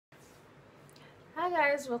Hi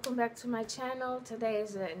guys, welcome back to my channel. Today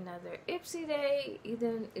is another Ipsy day.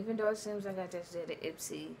 Even though it seems like I just did an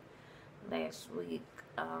Ipsy last week.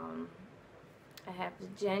 I have the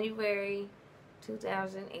January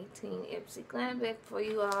 2018 Ipsy Glambag for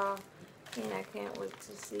you all, and I can't wait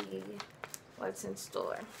to see what's in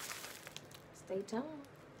store. Stay tuned.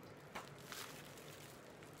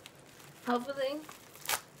 Hopefully,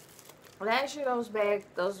 last year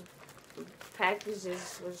those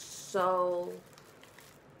packages was so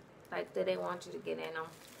like they didn't want you to get in them,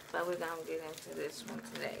 but we're gonna get into this one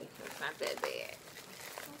today. It's not that bad.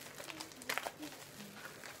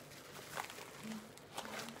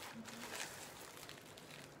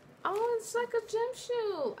 Oh, it's like a gym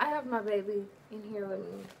shoe. I have my baby in here with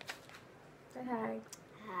me. Say hi.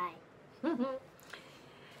 Hi.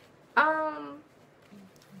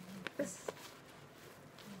 It's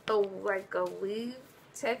like a weave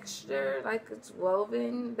texture, like it's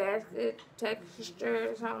woven basket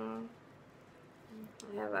texture or something.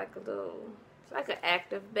 I have like a little, it's like an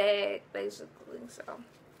active bag basically. So,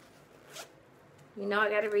 you know, I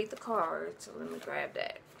gotta read the card, so let me grab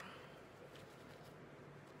that.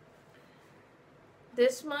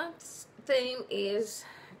 This month's theme is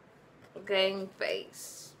game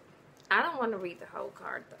face. I don't want to read the whole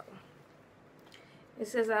card though. It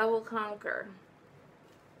says, I will conquer.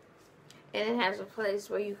 And it has a place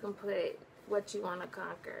where you can put what you want to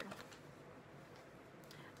conquer.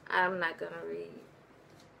 I'm not going to read.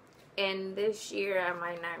 And this year I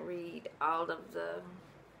might not read all of the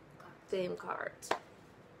theme cards.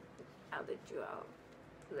 I'll let you all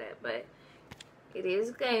do that. But it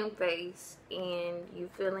is game face, and you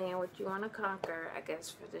fill in what you want to conquer, I guess,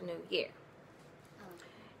 for the new year.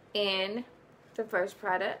 And the first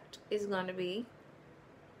product is going to be,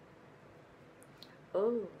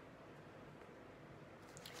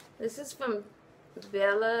 this is from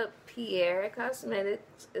Bella Pierre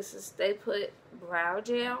Cosmetics. It's a Stay Put Brow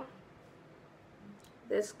Gel.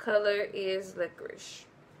 This color is licorice.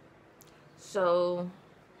 So,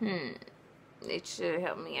 it should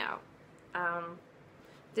help me out.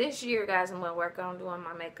 This year, guys, I'm going to work on doing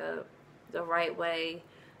my makeup the right way,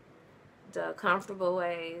 the comfortable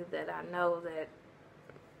way that I know that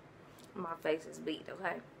my face is beat,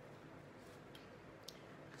 okay?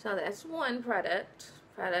 So that's one product.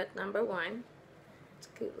 Product number one. It's a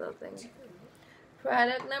cute little thing.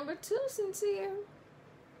 Product number two, Sincere.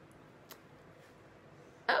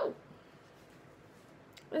 Oh.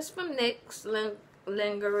 It's from NYX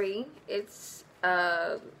Lingerie. It's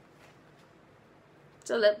a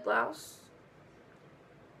lip gloss.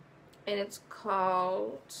 And it's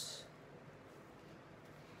called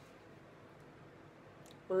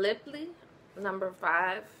Liply number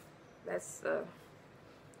 5. That's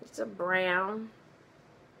it's a brown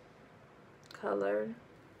color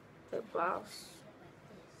lip gloss.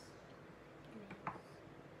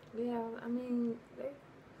 Yeah, I mean, they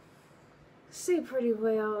see pretty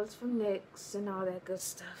well. It's from NYX and all that good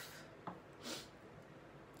stuff.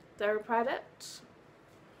 Third product.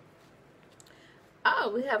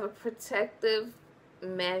 Oh, we have a Protective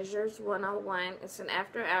Measures 101. It's an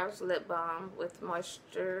after hours lip balm with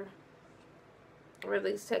moisture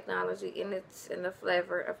release technology, and it's in the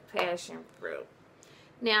flavor of passion fruit.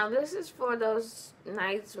 Now, this is for those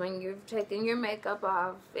nights when you've taken your makeup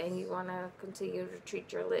off and you want to continue to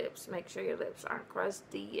treat your lips. Make sure your lips aren't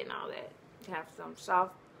crusty and all that. You have some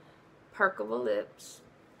soft, perkable lips.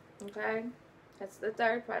 Okay? That's the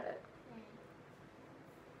third product.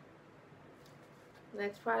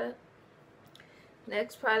 Next product.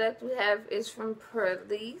 Next product we have is from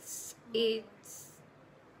Perlice. It's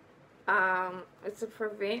a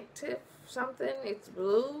preventive something. It's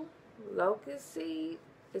blue locust seed.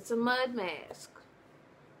 It's a mud mask.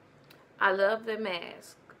 I love the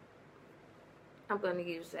mask. I'm going to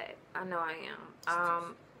use that. I know I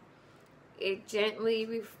am. It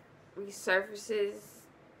gently resurfaces,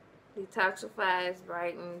 detoxifies,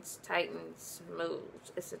 brightens, tightens,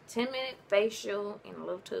 smooths. It's a 10-minute facial in a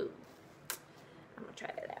little tube. I'm going to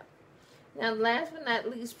try that out. Now, last but not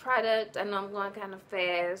least product. I know I'm going kind of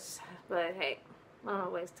fast, but hey, I don't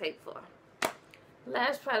always take for.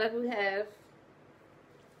 Last product we have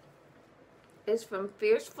is from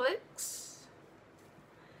Fierce Flicks.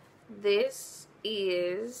 This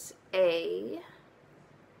is a,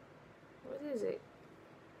 what is it?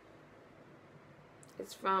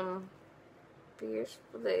 It's from Fierce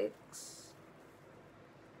Flicks.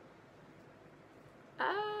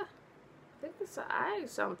 I think it's an eye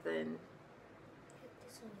something.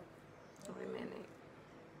 Wait a minute.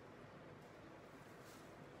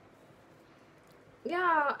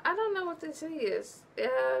 Yeah, I don't know what this is.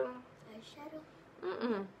 Eyeshadow?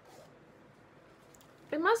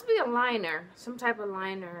 It must be a liner, some type of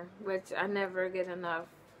liner, which I never get enough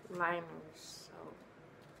liners. So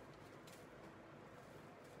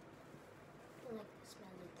I like the smell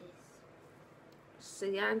of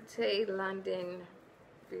this. Ciante London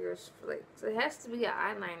Fierce Flicks. It has to be an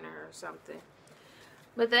eyeliner or something.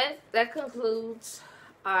 But that concludes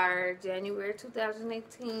our January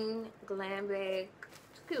 2018 glam bag.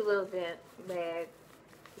 It's a cute little bag.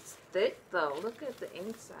 It's thick though. Look at the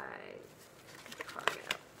inside. Get the card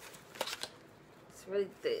out. It's really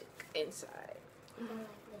thick inside. I like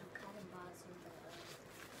little cotton balls in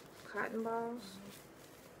the Cotton balls.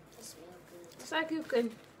 They smell good. It's like you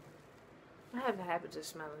can. I have a habit of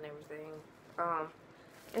smelling everything.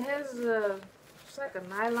 It has it's like a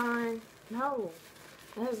nylon. No,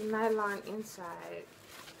 it has a nylon inside.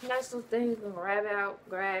 Nice little thing you can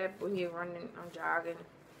grab when you're running or jogging.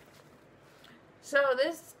 So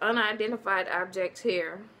this unidentified object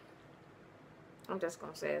here, I'm just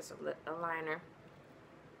gonna say it's a liner.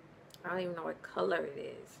 I don't even know what color it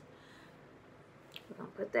is. We're gonna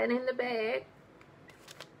put that in the bag.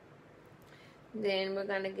 Then we're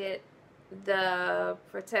gonna get the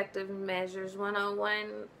Protective Measures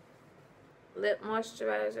 101 lip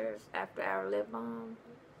moisturizers after our lip balm.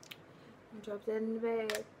 Drop that in the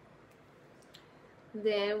bag.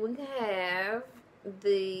 Then we have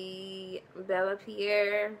the Bella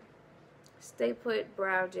Pierre Stay Put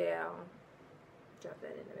Brow Gel. Drop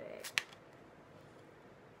that in the bag.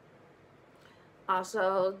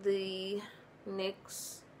 Also the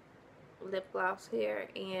NYX lip gloss here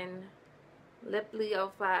in Lip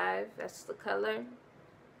Leo 5. That's the color.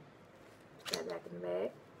 Put that back in the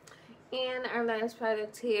bag. And our last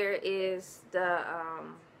product here is the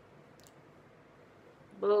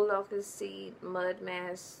Blue Locust Seed Mud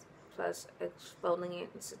Mask plus exfoliant.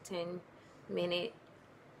 It's a 10-minute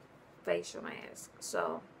facial mask.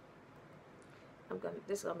 So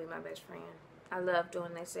this is gonna be my best friend. I love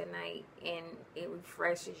doing this at night, and it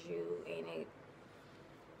refreshes you, and it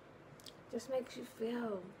just makes you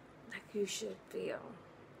feel like you should feel.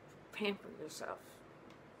 Pamper yourself.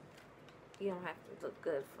 You don't have to look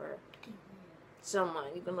good for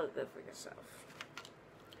someone. You can look good for yourself.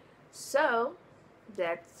 So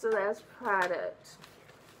that's the last product.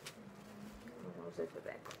 I'm gonna zip it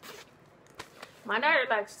back. My daughter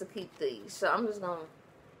likes to keep these, so I'm just gonna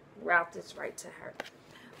route this right to her.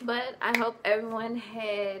 But I hope everyone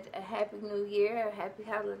had a happy new year, a happy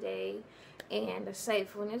holiday, and a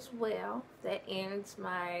safe one as well. That ends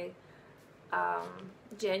my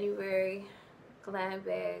January glam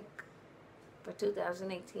bag for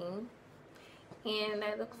 2018. And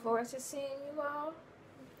I look forward to seeing you all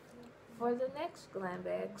for the next glam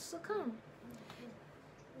bags to come.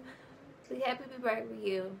 Be happy, be bright with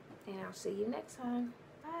you, and I'll see you next time.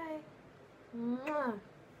 Bye. Mwah.